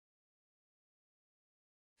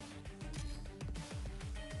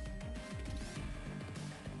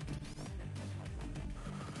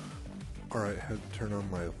Alright, I had to turn on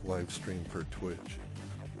my live stream for Twitch.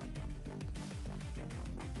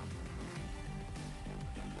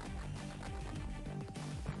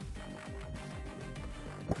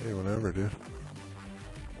 Hey, whenever, dude.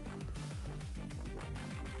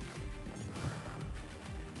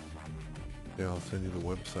 Yeah, I'll send you the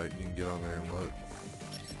website. You can get on there and look.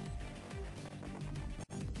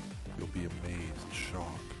 You'll be amazed,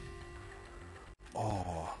 shocked.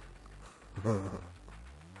 Aw.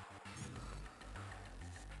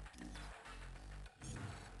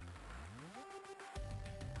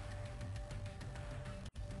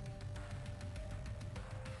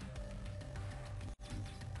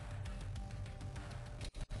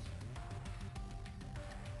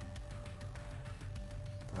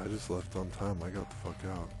 I just left on time. I got the fuck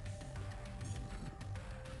out.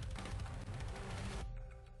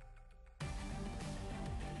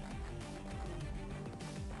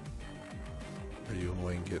 Are you and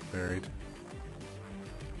Wayne get married?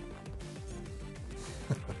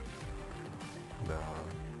 Nah.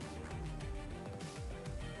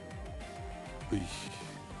 Eesh.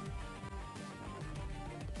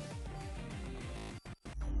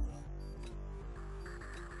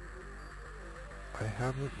 I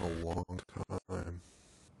haven't in a long time.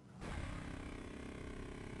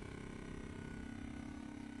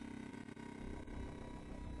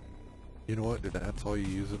 You know what? If that's all you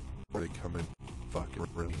use it for, they come in fucking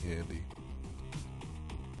really handy.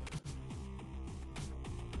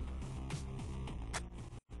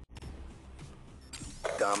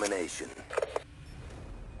 Domination.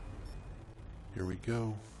 Here we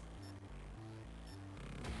go.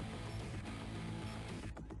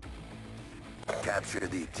 Capture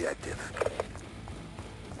the objective.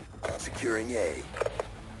 Securing A.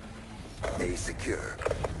 A secure.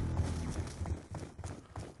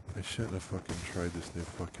 I shouldn't have fucking tried this new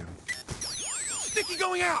fucking... Sticky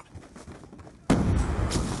going out!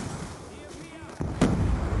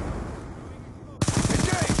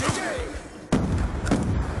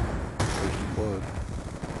 There's blood.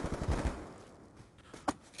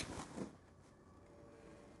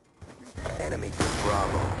 Enemy to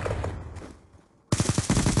Bravo.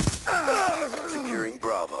 Securing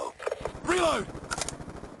Bravo. Reload!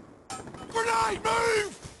 Grenade,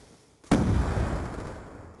 move!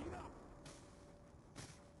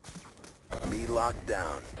 B locked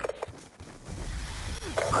down.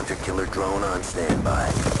 Hunter-killer drone on standby.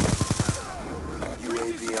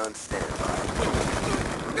 UAV on standby.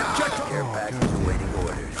 Care package awaiting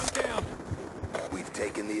orders. Down! We've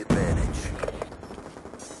taken the advantage.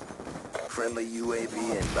 Friendly UAV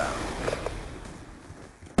inbound.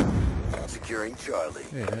 Securing Charlie.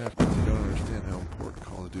 Hey, it happens. You don't understand how important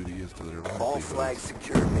Call of Duty is to their lives. All flags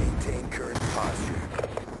secured. Maintain current posture.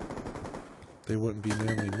 They wouldn't be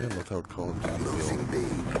manly men without Call of Duty. Losing B.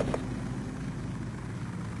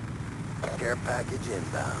 Care package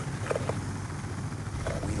inbound.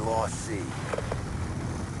 We lost C.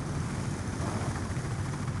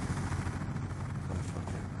 Oh, fuck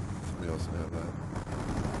it. Somebody else can have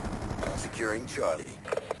that. Securing Charlie.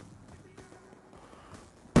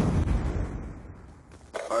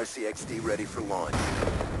 RCXD ready for launch.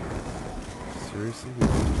 Seriously? We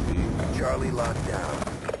lost B? Charlie locked down.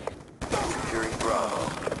 Securing Bravo.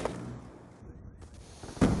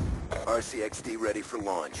 RCXD ready for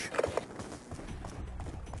launch.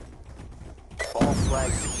 All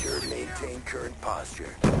flags secured. Maintain current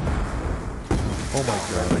posture. Oh my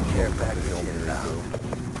god, I Care can't package get the inbound.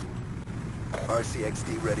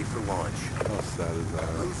 RCXD ready for launch. How sad is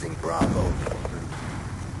that? Losing Bravo.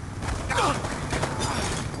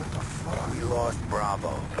 We lost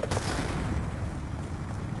Bravo.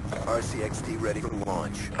 RCXD ready for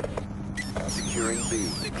launch. Securing B.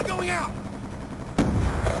 Sticky going out!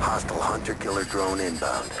 Hostile hunter-killer drone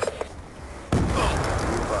inbound.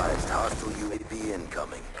 Advised, hostile UAV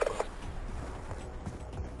incoming.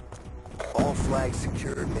 All flags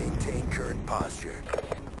secured. Maintain current posture.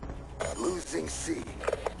 Losing C.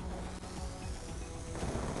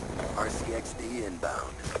 RCXD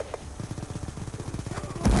inbound.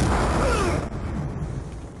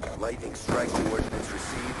 Lightning strike coordinates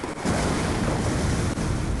received.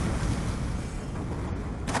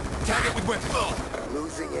 Tag it with weapon!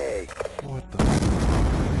 Losing A. What the?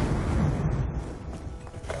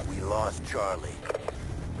 We lost Charlie.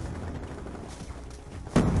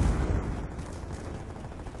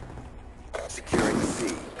 Securing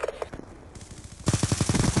C.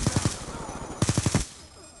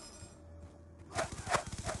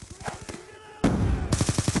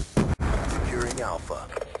 Securing Alpha.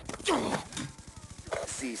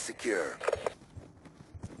 C secure.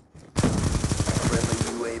 Friendly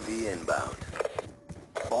UAV inbound.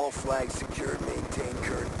 All flags secured. Maintain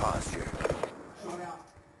current posture.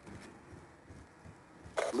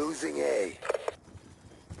 Losing A.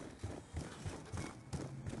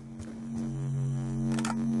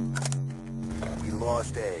 We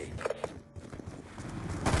lost A.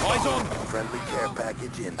 Eyes on! Friendly care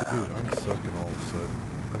package Dude, inbound. I'm sucking all of a sudden.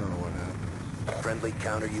 I don't know what happened. Friendly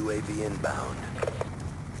counter UAV inbound.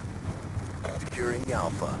 Securing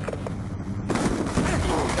Alpha.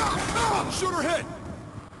 Shoot her head!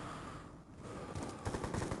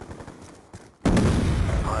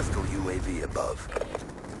 Hostile UAV above.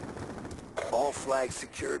 All flags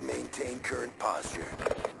secured. Maintain current posture.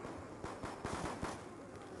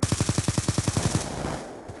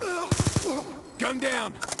 Gun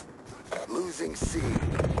down! Losing C.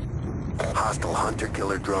 Hostile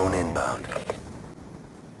hunter-killer drone inbound.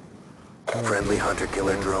 Friendly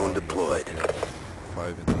hunter-killer drone deployed.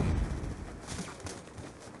 5 and 8.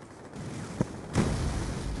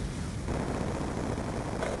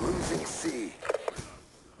 Losing C.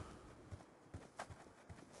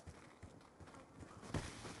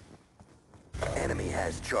 Enemy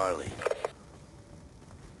has Charlie.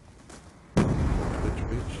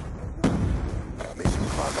 Bitch. Mission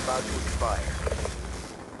clock about to expire.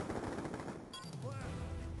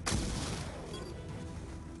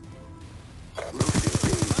 Losing B.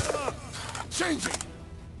 Changing!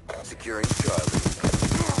 Securing Charlie.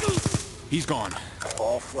 He's gone.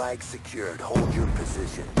 All flags secured. Hold your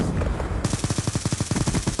positions.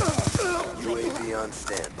 UAV on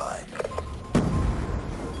standby.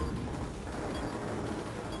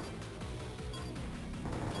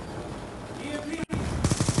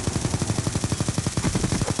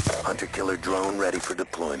 Hunter-killer drone ready for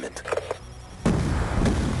deployment.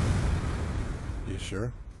 You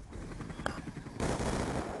sure?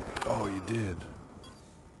 Oh, you did.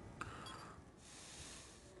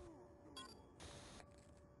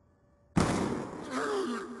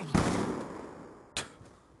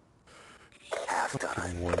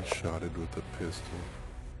 Halftime. One-shotted with a pistol.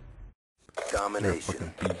 You're a Domination.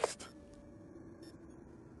 fucking beast.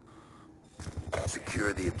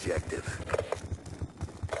 Secure the objective.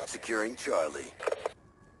 Securing Charlie.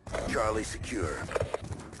 Charlie secure.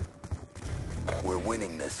 We're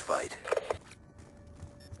winning this fight.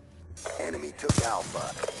 Enemy took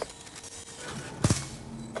Alpha.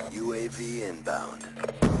 UAV inbound.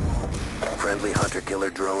 Friendly hunter-killer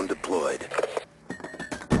drone deployed.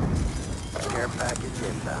 Care package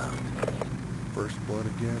inbound. First blood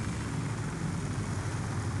again.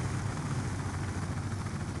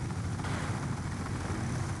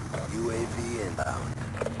 UAV inbound.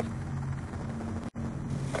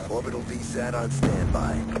 Orbital VSAT on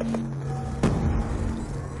standby.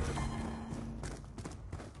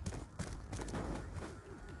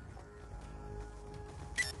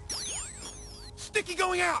 Sticky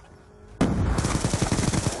going out!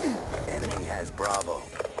 Enemy has Bravo.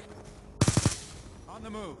 On the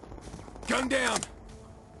move. Gun down!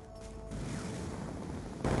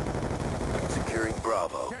 Securing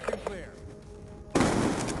Bravo. Check and clear.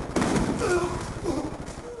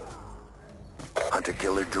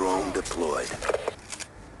 Hunter-killer drone deployed.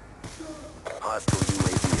 Hostile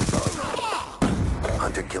UAV above.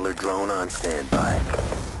 Hunter-killer drone on standby.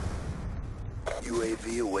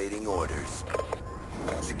 UAV awaiting orders.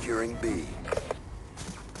 Securing B.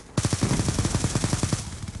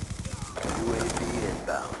 UAV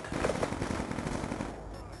inbound.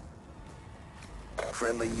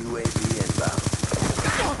 Friendly UAV inbound.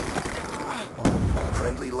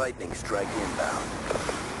 Friendly lightning strike inbound.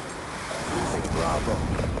 Losing Bravo.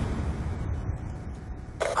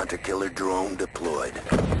 Hunter-killer drone deployed.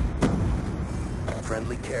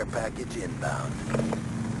 Friendly care package inbound.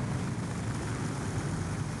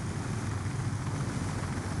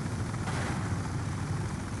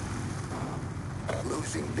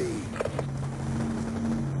 Losing B.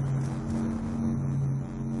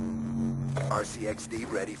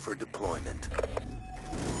 RCXD ready for deployment.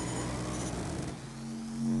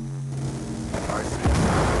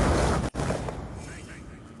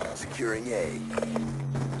 Securing A.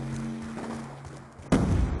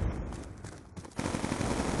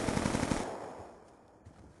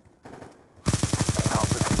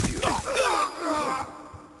 Alpha secure.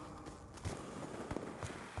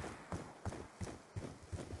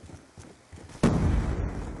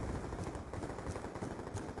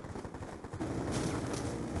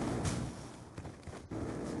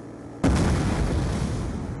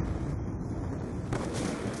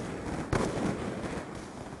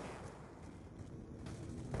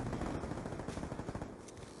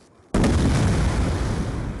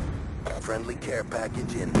 Friendly care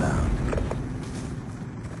package inbound.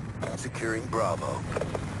 Securing Bravo.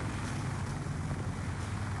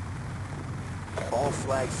 All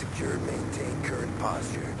flags secured. Maintain current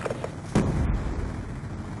posture.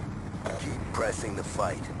 Keep pressing the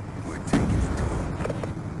fight. We're taking it to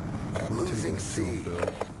them. Losing C.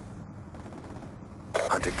 Bill.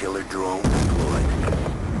 Hunter-killer drone deployed.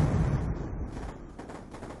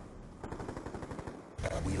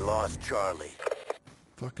 We lost Charlie.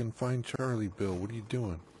 Fucking find Charlie, Bill. What are you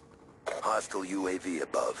doing? Hostile UAV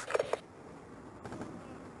above.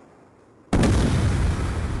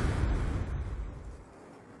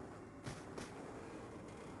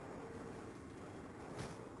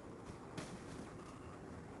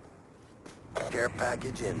 Care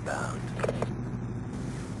package inbound.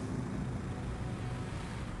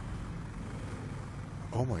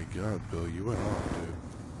 Oh my god, Bill, you went off,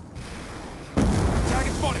 dude.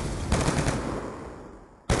 Target spotted.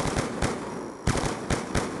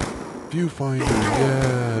 Viewfinder,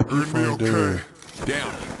 yeah, viewfinder.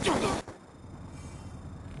 Down.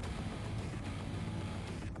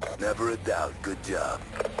 Never a doubt. Good job.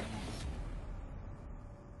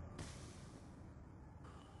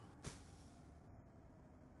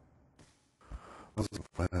 That was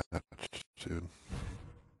a match, dude.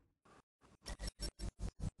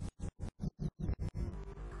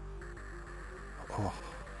 Oh.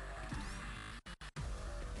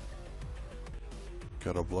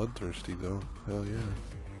 Got a bloodthirsty though. Hell yeah.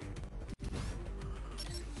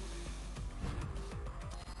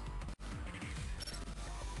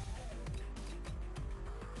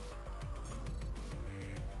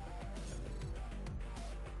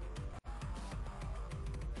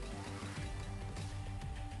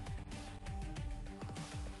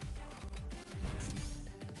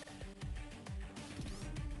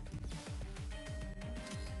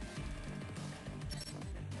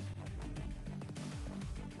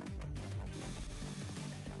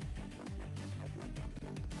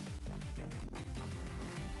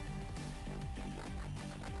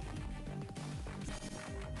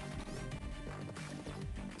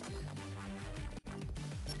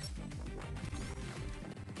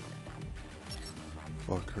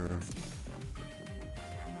 Fuck her.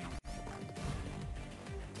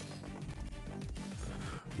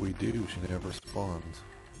 We do, she never spawns.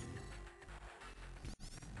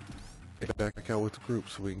 Back out with the group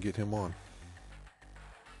so we can get him on.